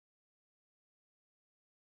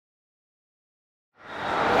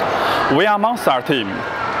We are Mounstar Team.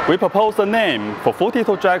 We propose a name for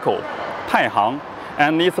 42 Draco, Taihang,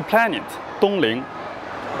 and its planet, Dongling.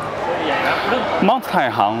 Mount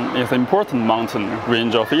Taihang is an important mountain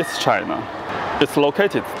range of East China. It's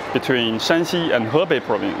located between Shanxi and Hebei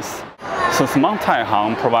province. Since Mount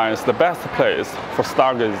Taihang provides the best place for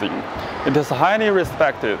stargazing, it is highly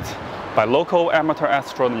respected by local amateur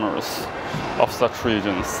astronomers of such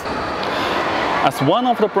regions. As one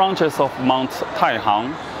of the branches of Mount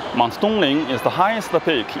Taihang, Mount Dongling is the highest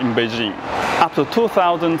peak in Beijing, up to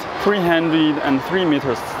 2,303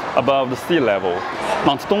 meters above the sea level.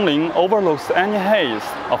 Mount Dongling overlooks any haze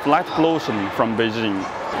of light pollution from Beijing,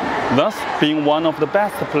 thus being one of the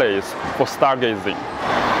best places for stargazing.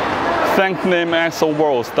 Thank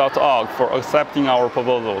NameExoWorlds.org for accepting our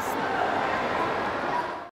proposals.